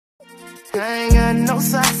I ain't got no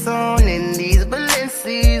socks on in these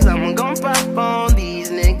Balenci's. I'm gon' pop on these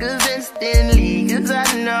niggas instantly, cause I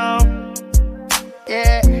know,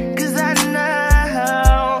 yeah, cause I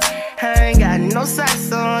know. I ain't got no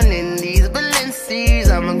socks on in these Balenci's.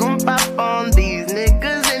 I'm gon' pop on these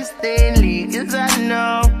niggas instantly, cause I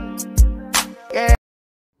know, yeah.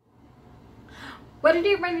 What it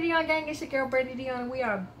do, Brandi Dione Gang? It's your girl Brandi Dione. We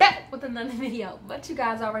are back with another video. But you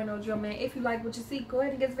guys already know the drill, man. If you like what you see, go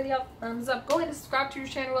ahead and give this video a thumbs up. Go ahead and subscribe to your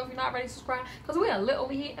channel if you're not ready to subscribe, because we are lit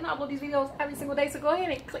over here and I upload these videos every single day. So go ahead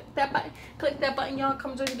and click that button. Click that button, y'all.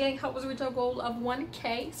 Come join the gang. Help us reach our goal of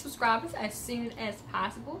 1K subscribers as soon as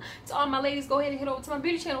possible. To all my ladies, go ahead and head over to my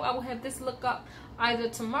beauty channel. I will have this look up either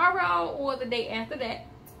tomorrow or the day after that.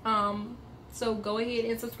 So go ahead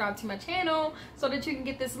and subscribe to my channel so that you can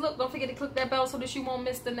get this look. Don't forget to click that bell so that you won't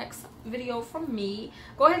miss the next video from me.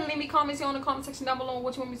 Go ahead and leave me comments here on the comment section down below on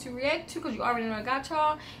what you want me to react to, because you already know I got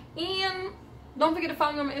y'all. And don't forget to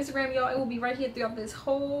follow me on my Instagram, y'all. It will be right here throughout this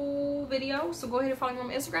whole video. So go ahead and follow me on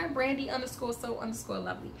my Instagram,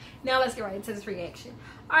 Brandi_so_lovely. Now let's get right into this reaction.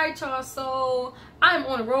 Alright, y'all. So I'm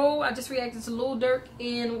on a roll. I just reacted to Lil Durk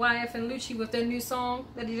and YF and Lucci with their new song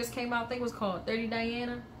that he just came out. I think it was called Dirty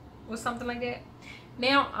Diana or something like that.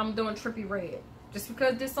 Now I'm doing Trippie Redd, just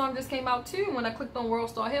because this song just came out too. When I clicked on World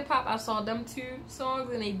Star Hip Hop, I saw them two songs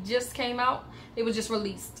and they just came out. They was just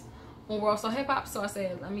released on World Star Hip Hop, so I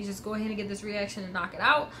said let me just go ahead and get this reaction and knock it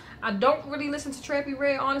out. I don't really listen to Trippie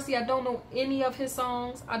Redd, honestly. I don't know any of his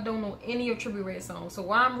songs. I don't know any of Trippie Redd's songs, so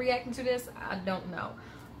why I'm reacting to this, I don't know.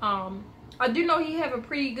 I do know he have a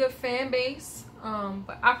pretty good fan base,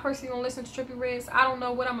 but I personally don't listen to Trippie Redd, so I don't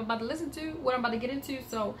know what I'm about to listen to, what I'm about to get into.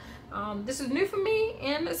 So this is new for me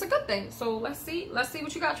and it's a good thing. So let's see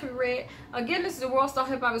what you got, Trippie Redd. Again, this is a World Star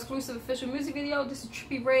Hip Hop exclusive official music video. This is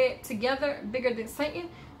Trippie Redd Together, Bigger Than Satan.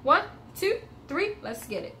 1, 2, 3, let's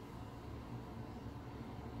get it.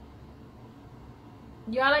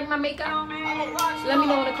 Y'all like my makeup? Let me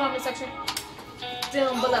know in the comment section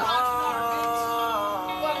down below.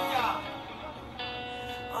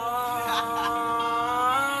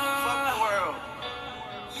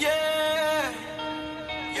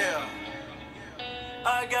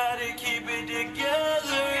 I gotta keep it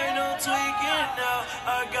together and I'm tweaking now.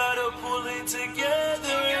 I gotta pull it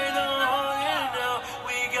together and I'm on it now.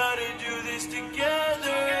 We gotta do this together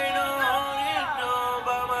and I'm on it now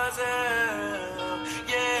by myself.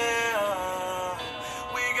 Yeah,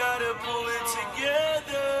 we gotta pull it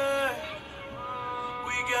together.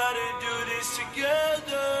 We gotta do this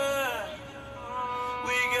together.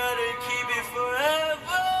 We gotta keep it forever.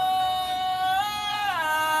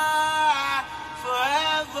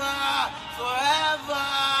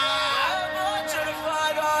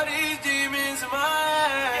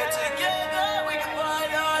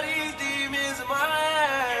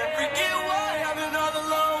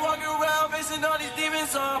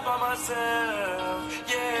 All by myself,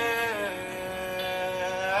 yeah,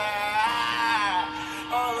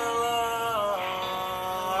 all alone,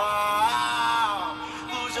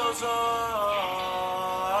 lose your soul,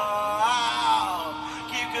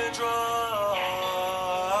 keep control,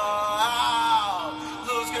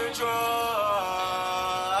 lose control,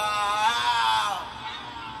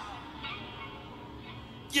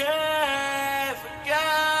 yeah,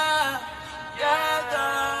 forget, yeah,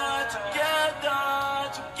 together.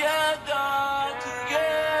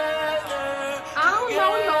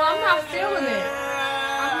 Feeling it.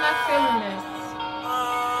 I'm not feeling this.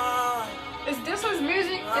 Is this his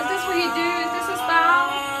music? Is this what he do? Is this his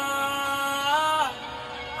style?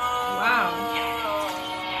 Wow.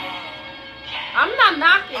 I'm not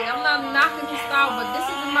knocking his style, but this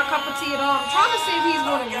isn't my cup of tea at all. I'm trying to see if he's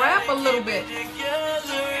going to rap a little bit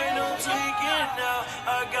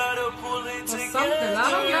or something.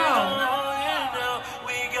 I don't know.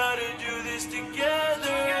 We gotta do this together.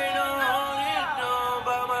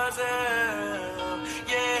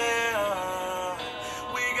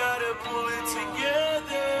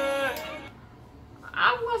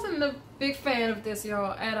 I wasn't a big fan of this,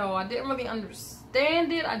 y'all, at all. I didn't really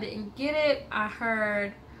understand it. I didn't get it. I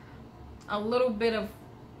heard a little bit of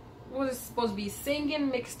what is supposed to be singing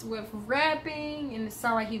mixed with rapping, and it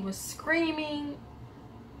sounded like he was screaming.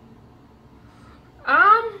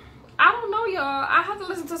 I don't know, y'all. I have to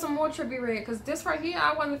listen to some more Trippie Redd, because this right here,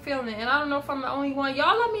 I wasn't feeling it. And I don't know if I'm the only one.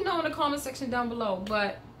 Y'all let me know in the comment section down below.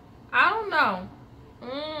 But I don't know.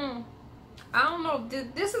 I don't know.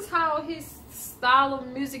 This is how his style of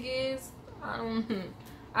music is. I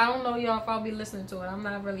don't know, y'all, if I'll be listening to it. I'm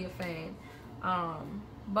not really a fan.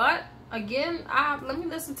 But again, let me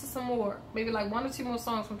listen to some more. Maybe like 1 or 2 more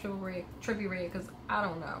songs from Trippie Redd, because I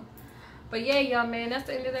don't know. But yeah, y'all, man, that's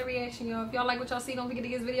the end of that reaction, y'all. If y'all like what y'all see, don't forget to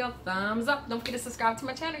give this video a thumbs up. Don't forget to subscribe to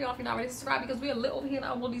my channel, y'all, if you're not already subscribed, because we're lit over here and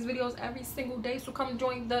I upload these videos every single day. So come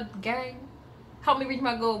join the gang. Help me reach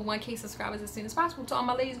my goal of 1K subscribers as soon as possible. To all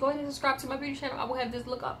my ladies, go ahead and subscribe to my beauty channel. I will have this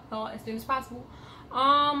look up as soon as possible.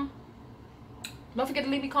 Don't forget to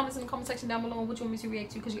leave me comments in the comment section down below on what you want me to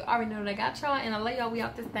react to, because you already know that I got y'all. And I love y'all. We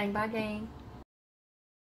out this thing. Bye, gang.